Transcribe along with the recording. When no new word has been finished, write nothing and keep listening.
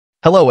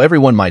Hello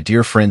everyone, my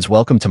dear friends,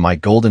 welcome to my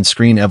Golden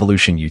Screen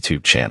Evolution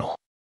YouTube channel.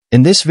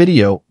 In this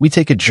video, we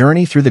take a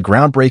journey through the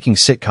groundbreaking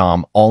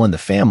sitcom All in the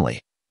Family,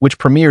 which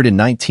premiered in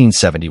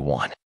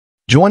 1971.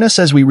 Join us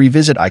as we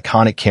revisit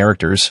iconic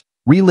characters,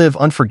 relive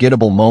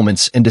unforgettable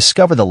moments, and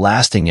discover the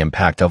lasting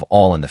impact of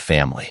All in the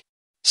Family.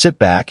 Sit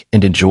back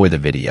and enjoy the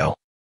video.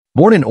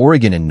 Born in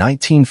Oregon in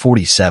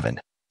 1947,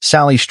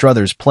 Sally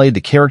Struthers played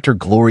the character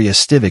Gloria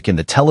Stivic in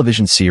the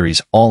television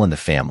series All in the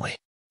Family.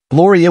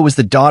 Gloria was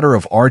the daughter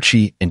of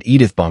Archie and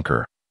Edith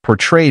Bunker,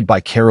 portrayed by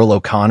Carroll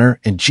O'Connor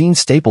and Jean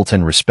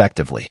Stapleton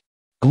respectively.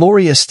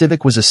 Gloria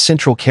Stivic was a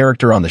central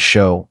character on the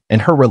show,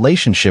 and her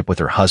relationship with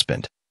her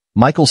husband,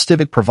 Michael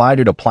Stivic,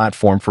 provided a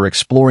platform for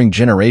exploring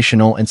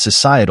generational and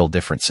societal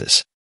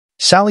differences.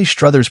 Sally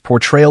Struthers'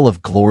 portrayal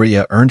of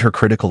Gloria earned her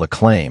critical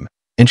acclaim,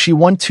 and she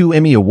won 2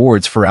 Emmy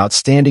Awards for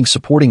Outstanding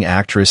Supporting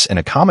Actress in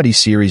a Comedy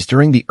Series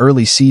during the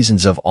early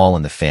seasons of All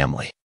in the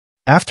Family.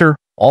 After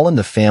All in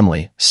the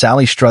Family,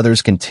 Sally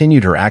Struthers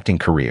continued her acting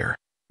career,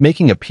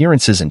 making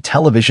appearances in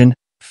television,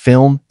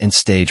 film, and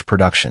stage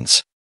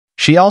productions.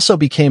 She also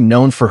became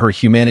known for her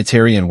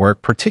humanitarian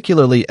work,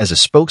 particularly as a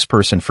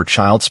spokesperson for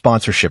child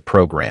sponsorship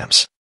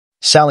programs.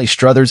 Sally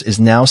Struthers is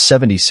now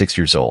 76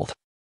 years old.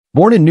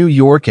 Born in New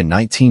York in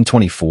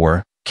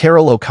 1924,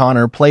 Carroll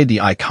O'Connor played the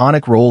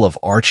iconic role of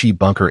Archie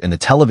Bunker in the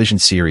television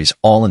series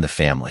All in the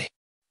Family.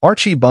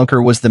 Archie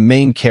Bunker was the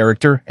main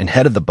character and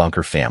head of the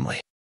Bunker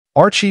family.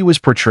 Archie was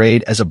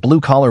portrayed as a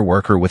blue-collar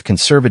worker with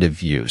conservative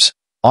views,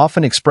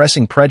 often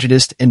expressing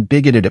prejudiced and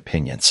bigoted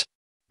opinions.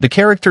 The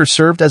character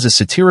served as a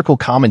satirical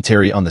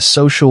commentary on the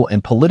social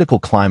and political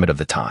climate of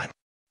the time.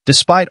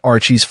 Despite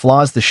Archie's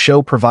flaws, the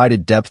show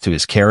provided depth to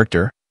his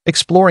character,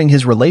 exploring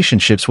his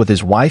relationships with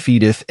his wife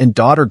Edith and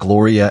daughter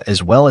Gloria,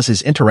 as well as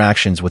his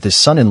interactions with his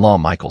son-in-law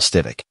Michael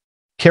Stivic.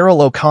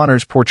 Carroll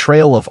O'Connor's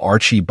portrayal of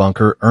Archie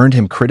Bunker earned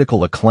him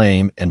critical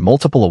acclaim and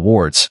multiple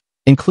awards,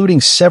 including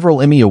several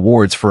Emmy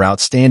Awards for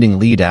Outstanding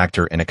Lead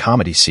Actor in a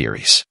Comedy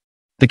Series.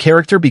 The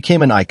character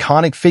became an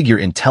iconic figure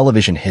in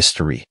television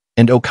history,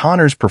 and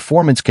O'Connor's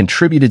performance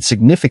contributed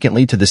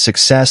significantly to the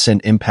success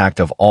and impact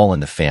of All in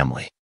the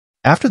Family.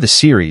 After the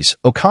series,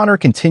 O'Connor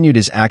continued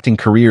his acting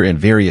career in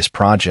various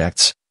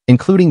projects,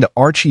 including the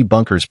Archie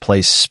Bunker's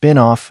Place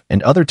spin-off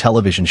and other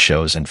television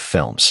shows and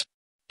films.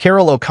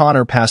 Carroll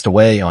O'Connor passed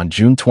away on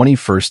June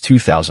 21,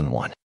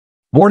 2001.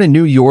 Born in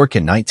New York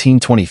in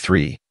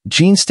 1923,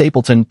 Jean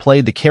Stapleton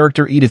played the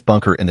character Edith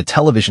Bunker in the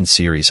television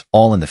series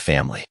All in the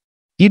Family.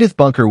 Edith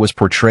Bunker was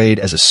portrayed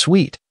as a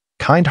sweet,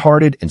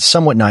 kind-hearted, and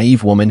somewhat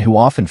naive woman who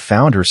often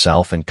found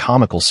herself in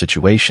comical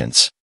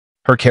situations.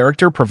 Her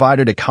character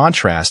provided a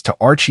contrast to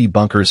Archie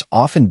Bunker's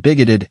often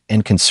bigoted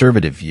and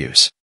conservative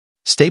views.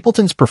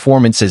 Stapleton's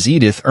performance as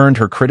Edith earned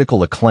her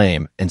critical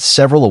acclaim and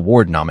several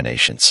award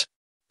nominations.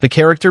 The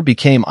character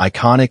became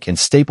iconic, and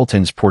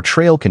Stapleton's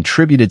portrayal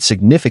contributed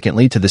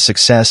significantly to the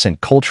success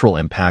and cultural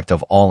impact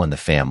of All in the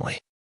Family.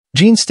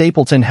 Jean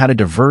Stapleton had a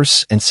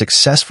diverse and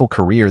successful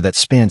career that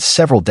spanned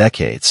several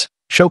decades,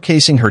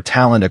 showcasing her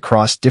talent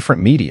across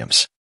different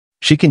mediums.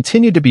 She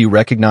continued to be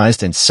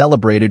recognized and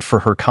celebrated for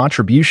her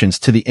contributions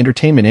to the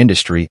entertainment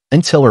industry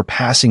until her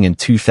passing in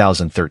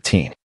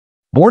 2013.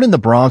 Born in the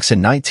Bronx in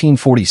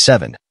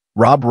 1947,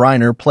 Rob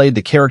Reiner played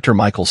the character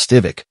Michael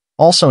Stivic,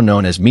 also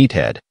known as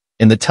Meathead,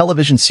 in the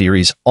television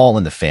series All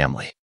in the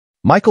Family.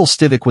 Michael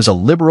Stivic was a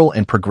liberal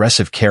and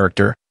progressive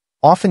character,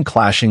 often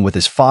clashing with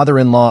his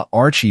father-in-law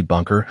Archie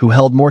Bunker, who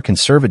held more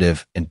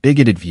conservative and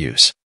bigoted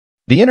views.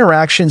 The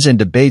interactions and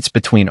debates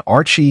between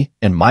Archie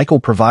and Michael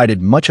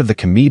provided much of the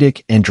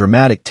comedic and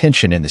dramatic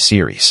tension in the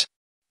series.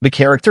 The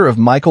character of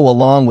Michael,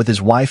 along with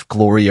his wife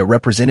Gloria,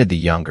 represented the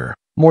younger,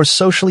 more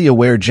socially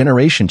aware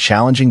generation,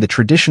 challenging the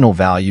traditional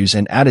values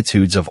and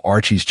attitudes of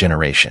Archie's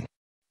generation.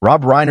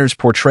 Rob Reiner's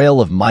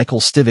portrayal of Michael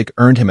Stivic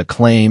earned him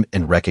acclaim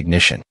and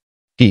recognition.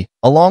 He,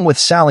 along with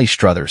Sally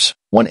Struthers,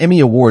 won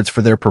Emmy Awards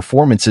for their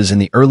performances in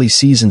the early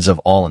seasons of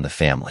All in the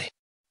Family.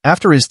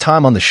 After his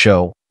time on the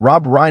show,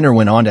 Rob Reiner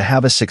went on to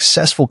have a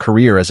successful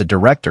career as a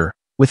director,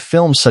 with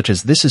films such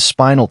as This Is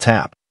Spinal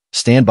Tap,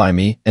 Stand By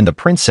Me, and The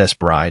Princess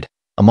Bride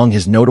among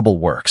his notable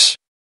works.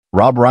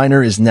 Rob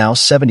Reiner is now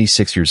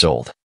 76 years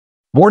old.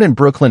 Born in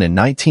Brooklyn in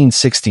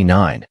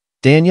 1969,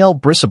 Danielle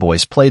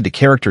Brisebois played the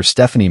character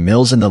Stephanie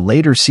Mills in the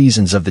later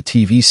seasons of the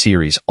TV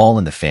series All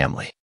in the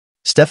Family.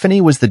 Stephanie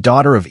was the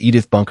daughter of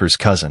Edith Bunker's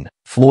cousin,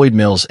 Floyd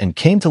Mills, and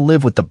came to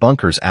live with the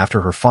Bunkers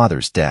after her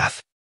father's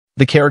death.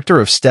 The character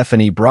of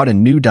Stephanie brought a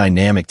new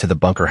dynamic to the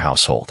Bunker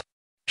household.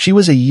 She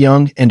was a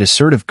young and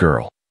assertive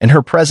girl, and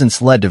her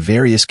presence led to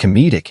various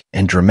comedic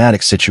and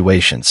dramatic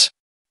situations.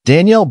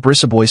 Danielle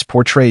Brisebois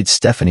portrayed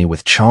Stephanie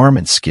with charm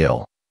and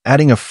skill,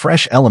 adding a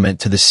fresh element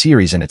to the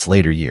series in its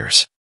later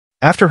years.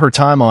 After her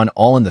time on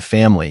All in the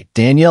Family,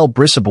 Danielle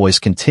Brisebois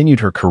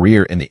continued her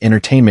career in the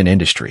entertainment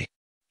industry.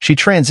 She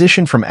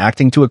transitioned from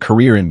acting to a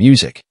career in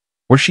music,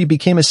 where she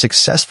became a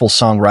successful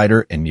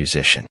songwriter and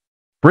musician.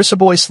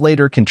 Brisebois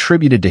later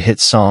contributed to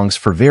hit songs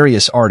for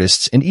various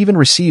artists and even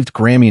received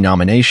Grammy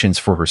nominations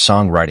for her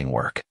songwriting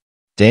work.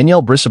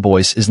 Danielle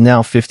Brisebois is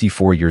now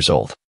 54 years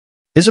old.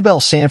 Isabel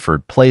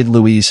Sanford played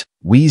Louise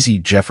Wheezy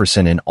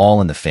Jefferson in All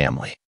in the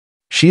Family.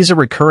 She is a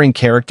recurring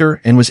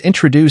character and was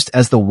introduced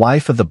as the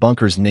wife of the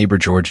bunker's neighbor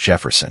George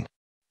Jefferson.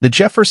 The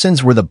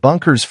Jeffersons were the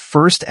bunker's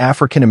first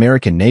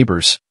African-American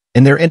neighbors,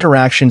 and their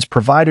interactions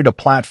provided a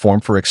platform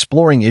for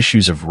exploring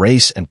issues of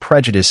race and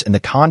prejudice in the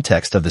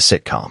context of the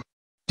sitcom.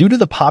 Due to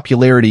the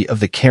popularity of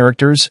the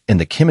characters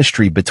and the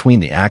chemistry between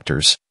the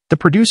actors, the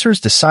producers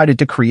decided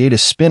to create a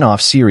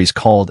spin-off series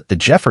called The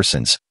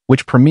Jeffersons,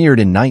 which premiered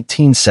in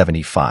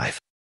 1975.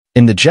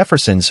 In The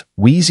Jeffersons,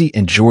 Wheezy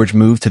and George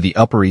moved to the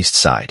Upper East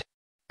Side.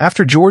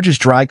 After George's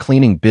dry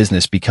cleaning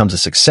business becomes a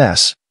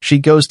success, she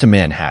goes to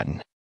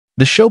Manhattan.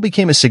 The show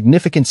became a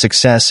significant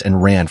success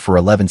and ran for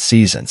 11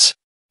 seasons.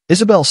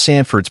 Isabel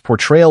Sanford's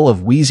portrayal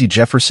of Wheezy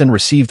Jefferson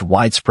received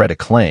widespread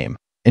acclaim,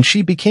 and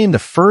she became the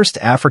first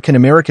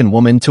African-American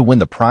woman to win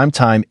the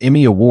Primetime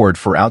Emmy Award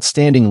for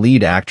Outstanding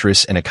Lead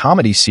Actress in a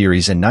Comedy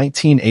Series in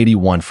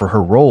 1981 for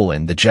her role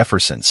in The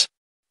Jeffersons.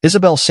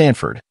 Isabel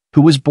Sanford,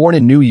 who was born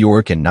in New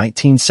York in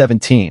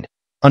 1917,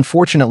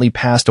 unfortunately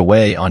passed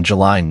away on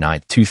July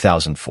 9,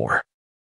 2004.